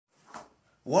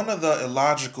One of the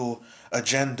illogical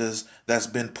agendas that's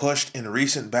been pushed in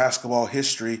recent basketball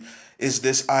history is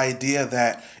this idea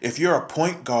that if you're a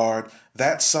point guard,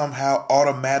 that somehow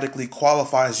automatically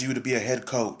qualifies you to be a head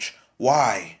coach.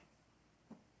 Why?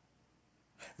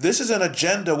 This is an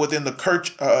agenda within the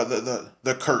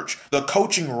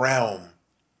coaching realm.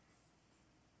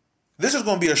 This is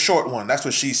going to be a short one. That's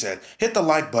what she said. Hit the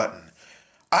like button.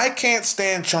 I can't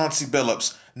stand Chauncey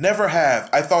Billups. Never have.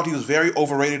 I thought he was very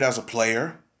overrated as a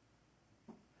player.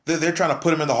 They're trying to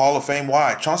put him in the Hall of Fame.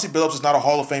 Why? Chauncey Billups is not a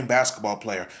Hall of Fame basketball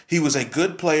player. He was a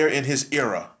good player in his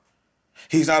era.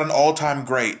 He's not an all-time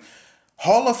great.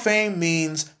 Hall of Fame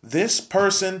means this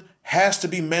person has to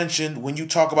be mentioned when you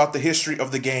talk about the history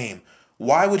of the game.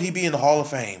 Why would he be in the Hall of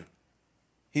Fame?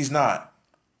 He's not.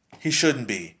 He shouldn't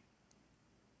be.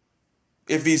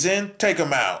 If he's in, take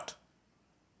him out.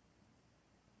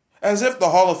 As if the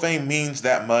Hall of Fame means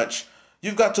that much.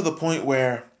 You've got to the point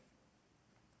where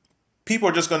people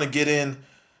are just going to get in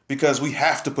because we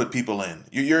have to put people in.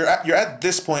 You're at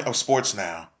this point of sports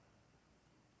now.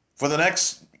 For the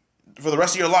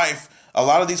rest of your life, a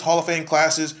lot of these Hall of Fame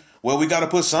classes, well, we got to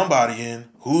put somebody in.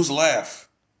 Who's left?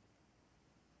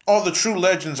 All the true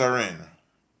legends are in.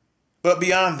 But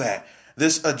beyond that,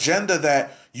 this agenda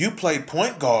that you played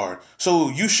point guard, so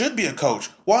you should be a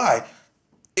coach. Why?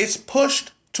 It's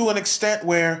pushed to an extent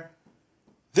where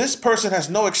this person has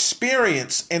no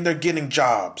experience and they're getting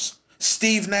jobs.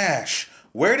 Steve Nash.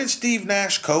 Where did Steve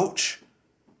Nash coach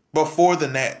before the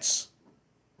Nets?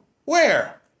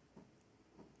 Where?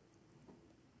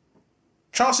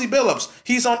 Chauncey Billups.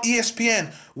 He's on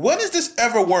ESPN. When has this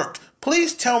ever worked?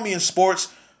 Please tell me in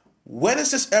sports, when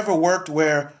has this ever worked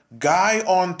where guy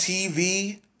on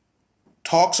TV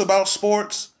talks about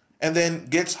sports and then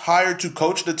gets hired to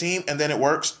coach the team and then it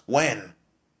works? When?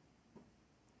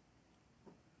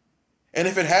 And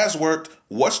if it has worked,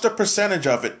 what's the percentage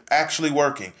of it actually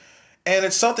working? And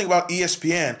it's something about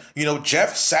ESPN. You know,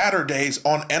 Jeff Saturday's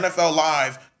on NFL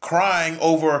Live crying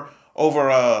over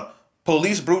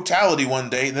police brutality one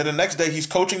day. And then the next day he's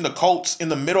coaching the Colts in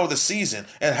the middle of the season.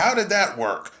 And how did that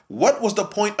work? What was the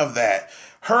point of that?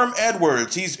 Herm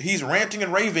Edwards, he's ranting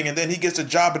and raving, and then he gets a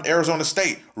job at Arizona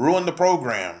State. Ruined the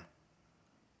program.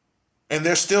 And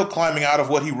they're still climbing out of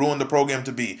what he ruined the program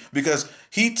to be. Because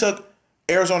he took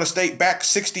Arizona State back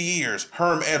 60 years,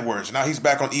 Herm Edwards. Now he's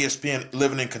back on ESPN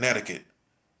living in Connecticut.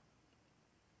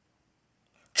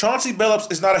 Chauncey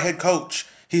Billups is not a head coach.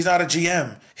 He's not a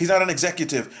GM. He's not an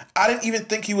executive. I didn't even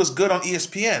think he was good on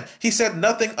ESPN. He said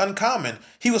nothing uncommon.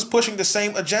 He was pushing the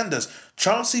same agendas.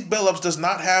 Chauncey Billups does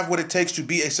not have what it takes to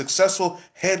be a successful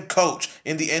head coach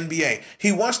in the NBA.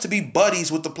 He wants to be buddies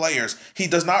with the players. He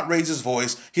does not raise his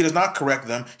voice. He does not correct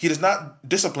them. He does not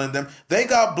discipline them. They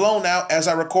got blown out, as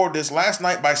I record this, last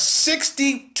night by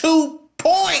 62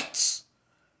 points.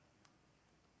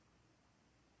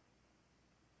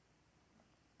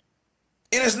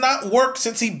 It has not worked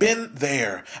since he's been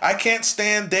there. I can't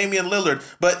stand Damian Lillard,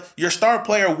 but your star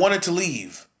player wanted to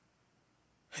leave.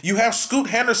 You have Scoot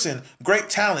Henderson, great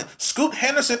talent. Scoot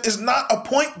Henderson is not a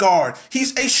point guard.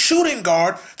 He's a shooting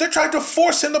guard. They're trying to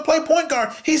force him to play point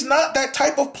guard. He's not that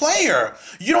type of player.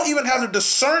 You don't even have the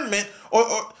discernment, or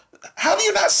how do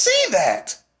you not see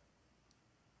that?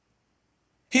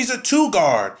 He's a two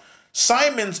guard.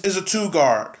 Simons is a two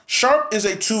guard. Sharp is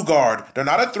a two guard. They're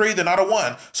not a three, they're not a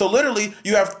one. So literally,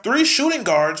 you have three shooting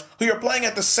guards who are playing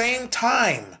at the same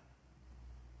time.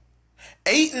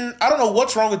 Ayton, I don't know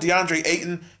what's wrong with DeAndre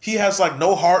Ayton. He has like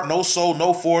no heart, no soul,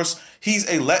 no force. He's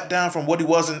a letdown from what he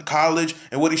was in college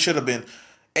and what he should have been.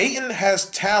 Ayton has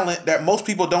talent that most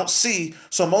people don't see.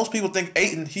 So most people think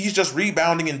Ayton, he's just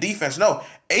rebounding in defense. No,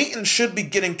 Ayton should be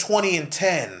getting 20 and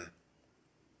 10.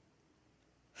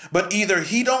 But either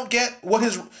he doesn't get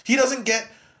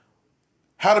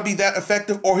how to be that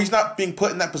effective, or he's not being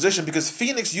put in that position because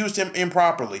Phoenix used him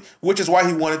improperly, which is why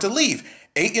he wanted to leave.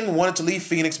 Ayton wanted to leave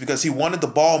Phoenix because he wanted the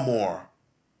ball more.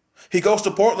 He goes to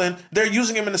Portland, they're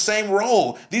using him in the same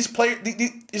role. These players,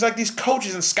 it's like these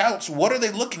coaches and scouts, what are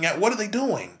they looking at? What are they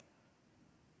doing?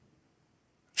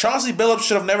 Chauncey Billups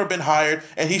should have never been hired,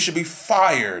 and he should be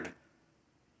fired.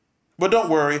 But don't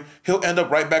worry, he'll end up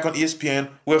right back on ESPN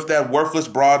with that worthless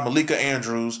broad Malika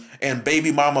Andrews and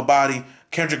baby mama body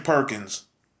Kendrick Perkins.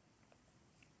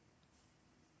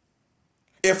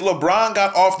 If LeBron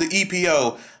got off the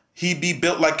EPO, he'd be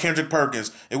built like Kendrick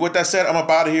Perkins. And with that said, I'm up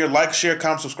out of here. Like, share,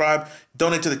 comment, subscribe,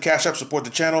 donate to the Cash App, support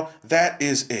the channel. That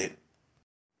is it.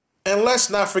 And let's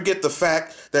not forget the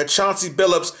fact that Chauncey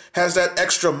Billups has that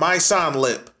extra Myson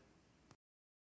lip.